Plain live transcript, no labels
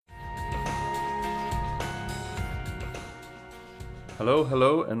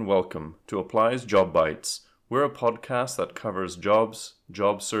Hello, and welcome to Apply's Job Bites. We're a podcast that covers jobs,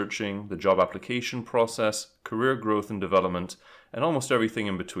 job searching, the job application process, career growth and development, and almost everything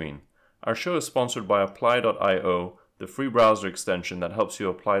in between. Our show is sponsored by Apply.io, the free browser extension that helps you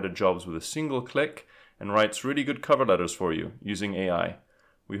apply to jobs with a single click and writes really good cover letters for you using AI.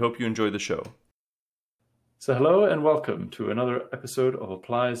 We hope you enjoy the show. So hello and welcome to another episode of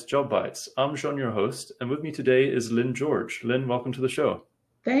Apply's Job Bites. I'm Jean, your host, and with me today is Lynn George. Lynn, welcome to the show.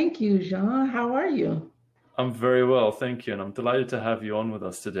 Thank you, Jean. How are you? I'm very well, thank you, and I'm delighted to have you on with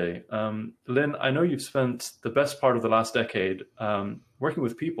us today. Lynn, I know you've spent the best part of the last decade working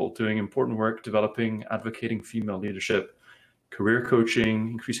with people, doing important work, developing, advocating female leadership, career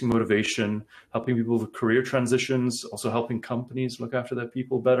coaching, increasing motivation, helping people with career transitions, also helping companies look after their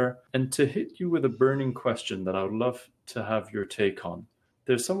people better. And to hit you with a burning question that I would love to have your take on.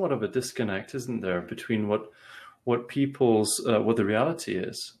 There's somewhat of a disconnect, isn't there, between what the reality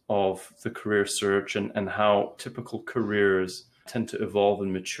is of the career search and how typical careers tend to evolve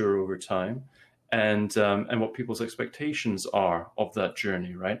and mature over time, and what people's expectations are of that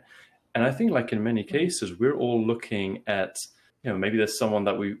journey, right? And I think, like in many cases, we're all looking at, maybe there's someone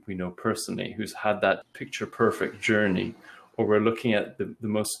that we know personally who's had that picture perfect journey, or we're looking at the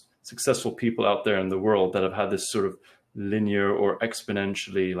most successful people out there in the world that have had this sort of linear or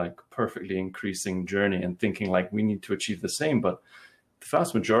exponentially, like, perfectly increasing journey, and thinking like we need to achieve the same. But the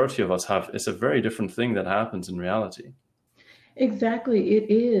vast majority of us it's a very different thing that happens in reality. Exactly, it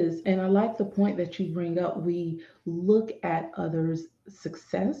is. And I like the point that you bring up. We look at others'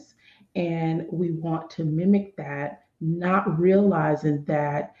 success and we want to mimic that, not realizing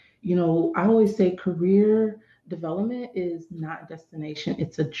that, I always say career development is not a destination,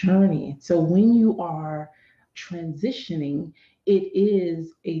 it's a journey. So when you are transitioning, it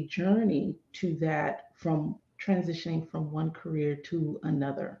is a journey to that, from transitioning from one career to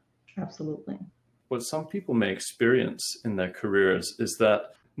another. Absolutely. What some people may experience in their careers is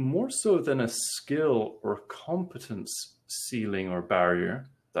that more so than a skill or competence ceiling or barrier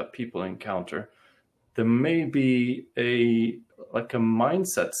that people encounter, there may be a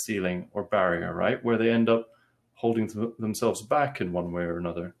mindset ceiling or barrier, right? Where they end up holding themselves back in one way or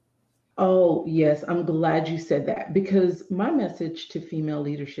another. Oh, yes. I'm glad you said that, because my message to female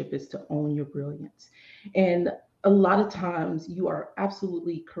leadership is to own your brilliance. And a lot of times you are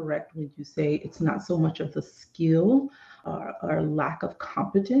absolutely correct when you say it's not so much of the skill or lack of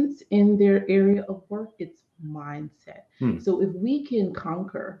competence in their area of work, it's mindset. So if we can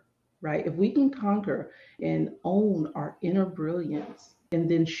conquer, right? If we can conquer and own our inner brilliance and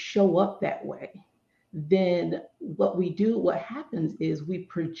then show up that way, then what happens is we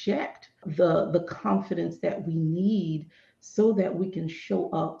project the confidence that we need so that we can show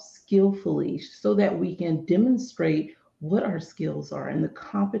up skillfully, so that we can demonstrate what our skills are and the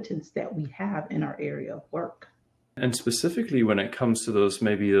competence that we have in our area of work. And specifically when it comes to those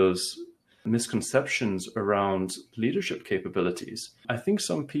misconceptions around leadership capabilities, I think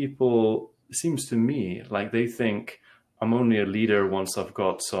some people, it seems to me, like they think I'm only a leader once I've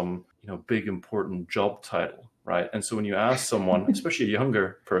got some, big important job title, right? And so when you ask someone, especially a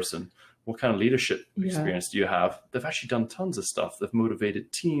younger person, what kind of leadership experience do you have? They've actually done tons of stuff. They've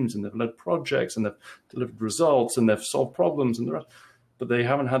motivated teams and they've led projects and they've delivered results and they've solved problems and the rest, but they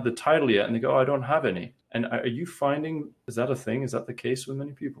haven't had the title yet. And they go, oh, I don't have any. And are you finding, is that a thing? Is that the case with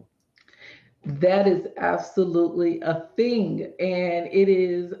many people? That is absolutely a thing. And it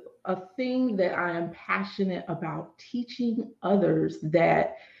is a thing that I am passionate about, teaching others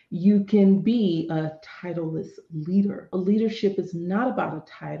that you can be a titleless leader. A leadership is not about a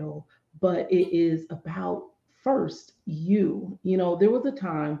title, but it is about first you. There was a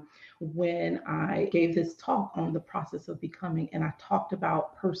time when I gave this talk on the process of becoming, and I talked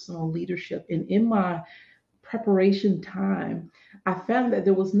about personal leadership. And in my preparation time, I found that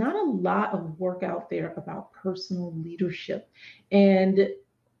there was not a lot of work out there about personal leadership. And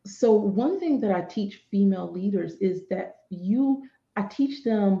so one thing that I teach female leaders is that I teach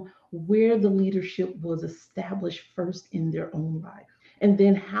them where the leadership was established first in their own life, and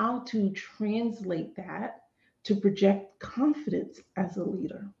then how to translate that to project confidence as a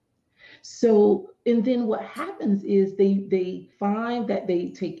leader. So, and then what happens is they find that they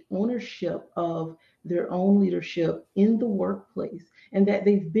take ownership of their own leadership in the workplace, and that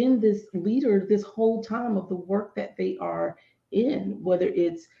they've been this leader this whole time of the work that they are in, whether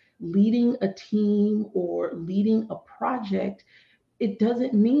it's leading a team or leading a project. It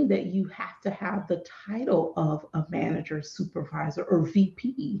doesn't mean that you have to have the title of a manager, supervisor, or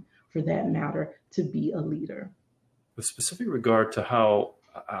VP, for that matter, to be a leader. With specific regard to how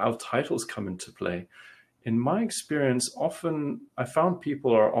titles come into play, in my experience, often I found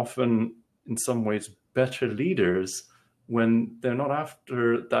people are often in some ways better leaders when they're not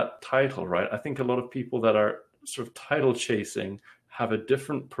after that title, right? I think a lot of people that are sort of title chasing have a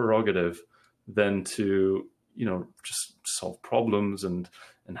different prerogative than to, just solve problems and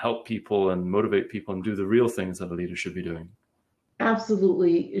help people and motivate people and do the real things that a leader should be doing.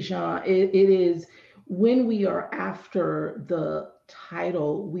 Absolutely, Jean. It is when we are after the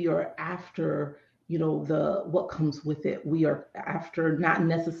title, we are after, the what comes with it. We are after not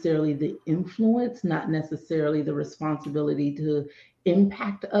necessarily the influence, not necessarily the responsibility to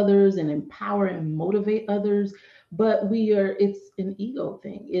impact others and empower and motivate others, but it's an ego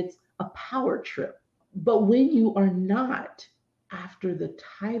thing. It's a power trip. But when you are not after the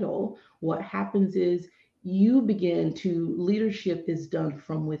title, what happens is leadership is done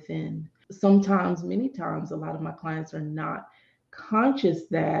from within. Sometimes, many times, a lot of my clients are not conscious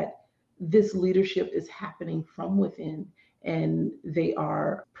that this leadership is happening from within, and they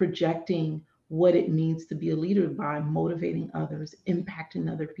are projecting what it means to be a leader by motivating others,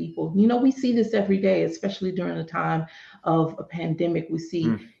 impacting other people. We see this every day, especially during a time of a pandemic. We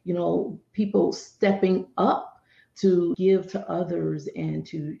see, people stepping up to give to others and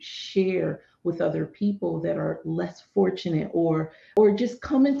to share with other people that are less fortunate, or just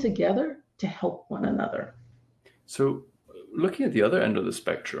coming together to help one another. So looking at the other end of the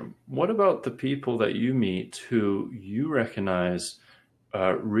spectrum, what about the people that you meet who you recognize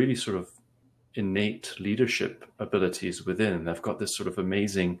really sort of innate leadership abilities within? They've got this sort of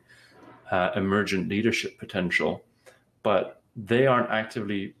amazing emergent leadership potential, but they aren't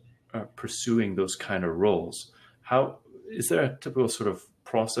actively pursuing those kind of roles. How is there a typical sort of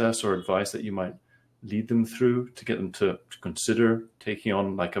process or advice that you might lead them through to get them to consider taking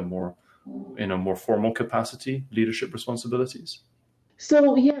on like in a more formal capacity leadership responsibilities?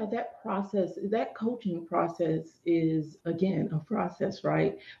 So yeah, that coaching process is, again, a process,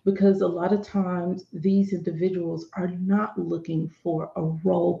 right? Because a lot of times these individuals are not looking for a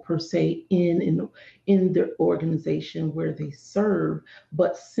role per se in their organization where they serve,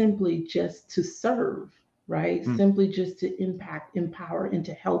 but simply just to serve, right? Simply just to impact, empower, and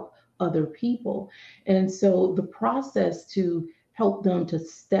to help other people. And so the process to help them to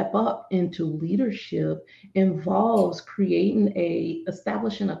step up into leadership involves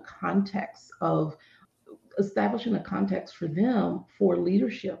establishing a context for them for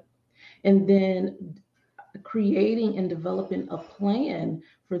leadership, and then creating and developing a plan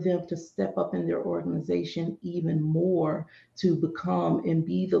for them to step up in their organization even more, to become and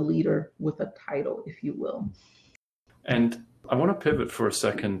be the leader with a title, if you will. And I want to pivot for a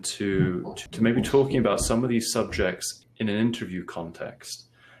second to maybe talking about some of these subjects in an interview context.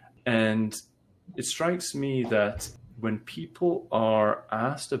 And it strikes me that when people are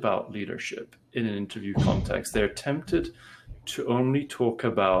asked about leadership in an interview context, they're tempted to only talk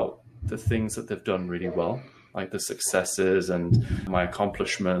about the things that they've done really well, like the successes and my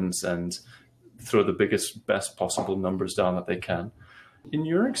accomplishments, and throw the best possible numbers down that they can. In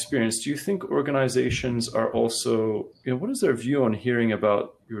your experience, do you think organizations are also, what is their view on hearing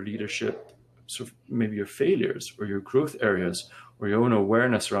about your leadership, sort of maybe your failures or your growth areas or your own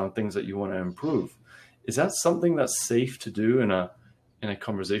awareness around things that you want to improve? Is that something that's safe to do in a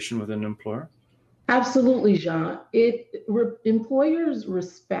conversation with an employer? Absolutely, Jean. Employers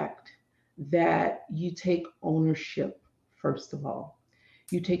respect that you take ownership, first of all.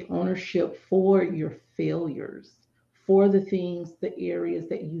 You take ownership for your failures, for the areas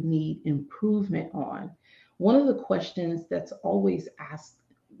that you need improvement on. One of the questions that's always asked,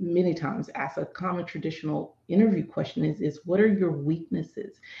 many times asked, a common traditional interview question is what are your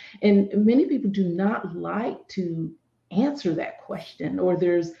weaknesses? And many people do not like to answer that question, or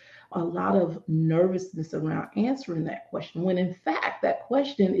there's a lot of nervousness around answering that question, when in fact that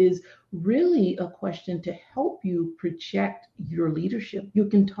question is really a question to help you project your leadership. You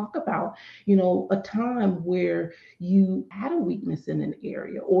can talk about, a time where you had a weakness in an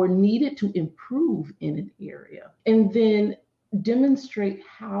area or needed to improve in an area, and then demonstrate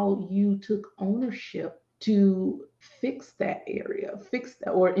how you took ownership to fix that area,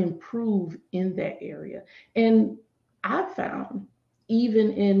 or improve in that area. And I found,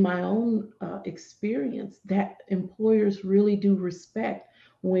 even in my own experience, that employers really do respect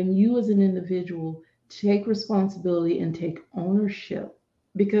when you as an individual take responsibility and take ownership,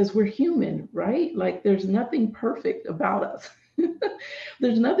 because we're human, right? Like there's nothing perfect about us.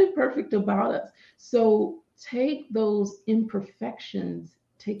 There's nothing perfect about us. So take those imperfections,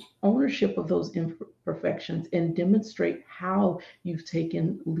 take ownership of those imperfections, and demonstrate how you've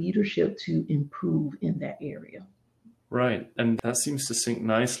taken leadership to improve in that area. Right. And that seems to sync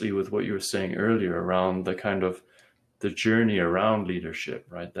nicely with what you were saying earlier around the kind of the journey around leadership,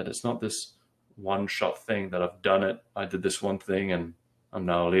 right? That it's not this one shot thing that I've done it. I did this one thing and I'm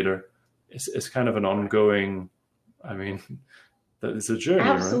now a leader. It's kind of an ongoing, I mean, that is a journey, right?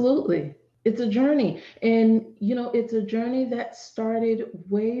 Absolutely. It's a journey. And, it's a journey that started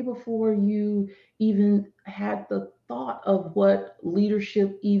way before you even had the thought of what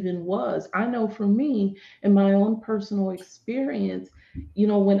leadership even was. I know for me, in my own personal experience,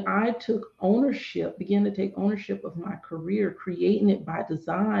 when I took ownership, began to take ownership of my career, creating it by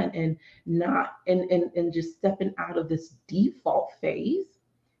design and not, and just stepping out of this default phase,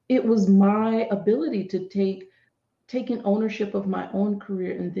 it was my ability to taking ownership of my own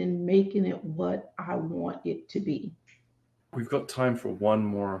career and then making it what I want it to be. We've got time for one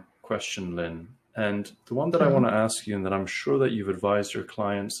more question, Lynn. And the one that I Sure. want to ask you and that I'm sure that you've advised your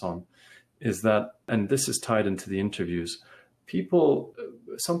clients on is that, and this is tied into the interviews,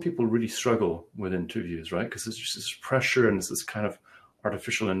 some people really struggle with interviews, right? Because there's just this pressure and it's this kind of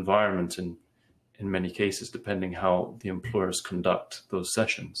artificial environment in many cases, depending how the employers conduct those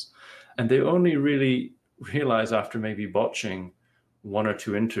sessions. And they only really realize after maybe botching one or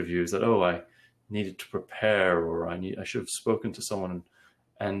two interviews that, oh, I needed to prepare, or I should have spoken to someone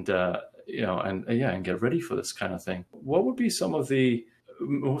and and get ready for this kind of thing. What would be some of the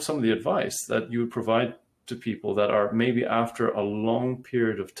advice that you would provide to people that are maybe after a long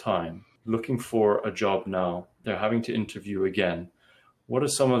period of time looking for a job now, they're having to interview again? What are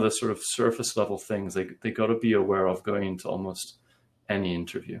some of the sort of surface level things they got to be aware of going into almost any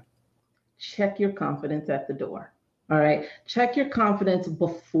interview? Check your confidence at the door. All right. Check your confidence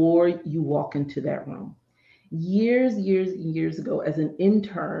before you walk into that room. Years, and years ago, as an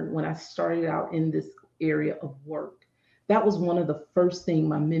intern, when I started out in this area of work, that was one of the first things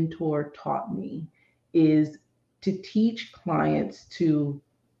my mentor taught me, is to teach clients to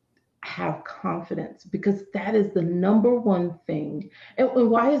have confidence, because that is the number one thing. And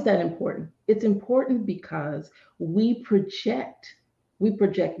why is that important? It's important because we project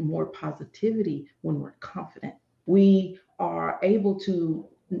more positivity when we're confident. We are able to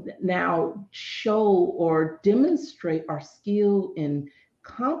now show or demonstrate our skill and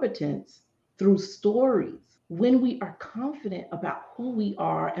competence through stories. When we are confident about who we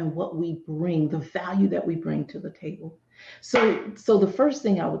are and what we bring, the value that we bring to the table. So the first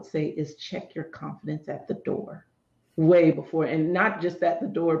thing I would say is check your confidence at the door, way before, and not just at the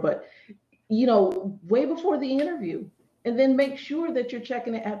door, but way before the interview. And then make sure that you're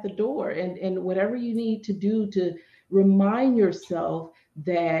checking it at the door, and whatever you need to do to remind yourself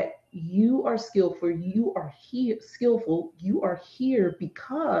that you are skillful, you are here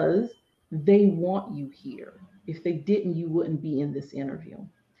because they want you here. If they didn't, you wouldn't be in this interview.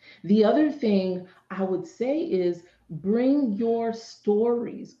 The other thing I would say is bring your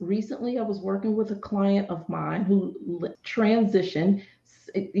stories. Recently, I was working with a client of mine who transitioned.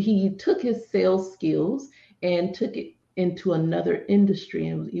 He took his sales skills and took it into another industry,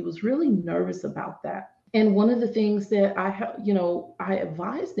 and he was really nervous about that. And one of the things that I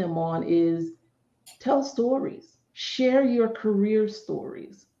advise them on is tell stories, share your career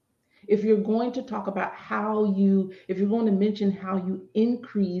stories. If you're going to talk about if you're going to mention how you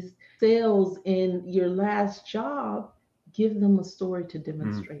increased sales in your last job, give them a story to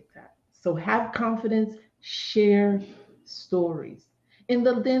demonstrate that. So have confidence, share stories. And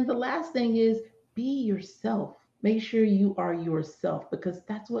then the last thing is be yourself. Make sure you are yourself, because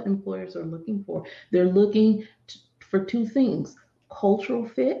that's what employers are looking for. They're looking for two things: cultural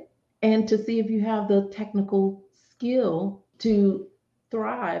fit, and to see if you have the technical skill to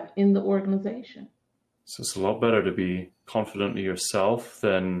thrive in the organization. So it's a lot better to be confidently yourself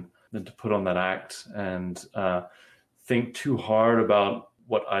than to put on that act and think too hard about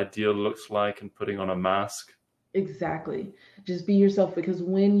what ideal looks like and putting on a mask. Exactly. Just be yourself, because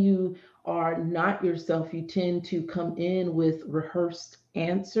when you are not yourself, you tend to come in with rehearsed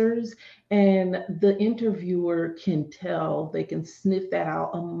answers, and the interviewer can tell, they can sniff that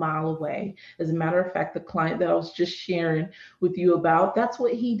out a mile away. As a matter of fact, the client that I was just sharing with you about, that's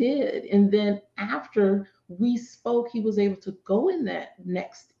what he did. And then after we spoke, he was able to go in that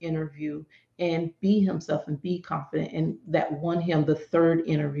next interview and be himself and be confident. And that won him the third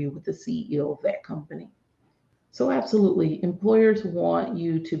interview with the CEO of that company. So absolutely, employers want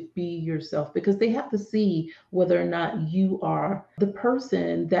you to be yourself, because they have to see whether or not you are the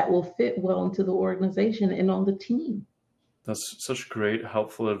person that will fit well into the organization and on the team. That's such great,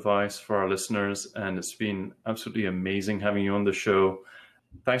 helpful advice for our listeners. And it's been absolutely amazing having you on the show.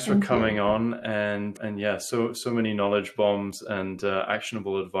 Thanks for Thank coming you. on, and yeah, so many knowledge bombs and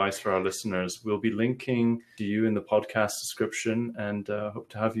actionable advice for our listeners. We'll be linking to you in the podcast description, and hope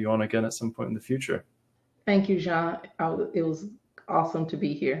to have you on again at some point in the future. Thank you, Jean. It was awesome to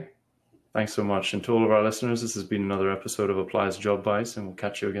be here. Thanks so much, and to all of our listeners, this has been another episode of Applies Job Bites, and we'll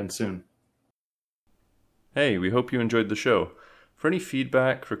catch you again soon. Hey, we hope you enjoyed the show. For any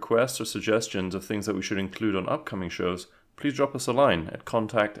feedback, requests, or suggestions of things that we should include on upcoming shows, please drop us a line at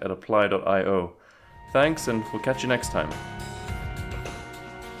contact@apply.io. Thanks, and we'll catch you next time.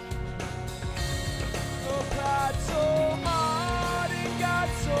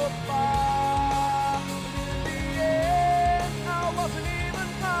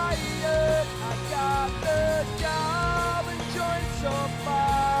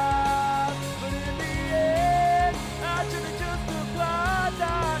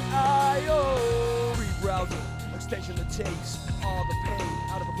 The taste, all the pain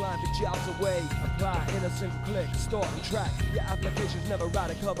out of applying for jobs away. Apply in a single click, start and track. Your application's never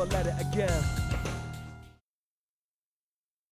write a cover letter again.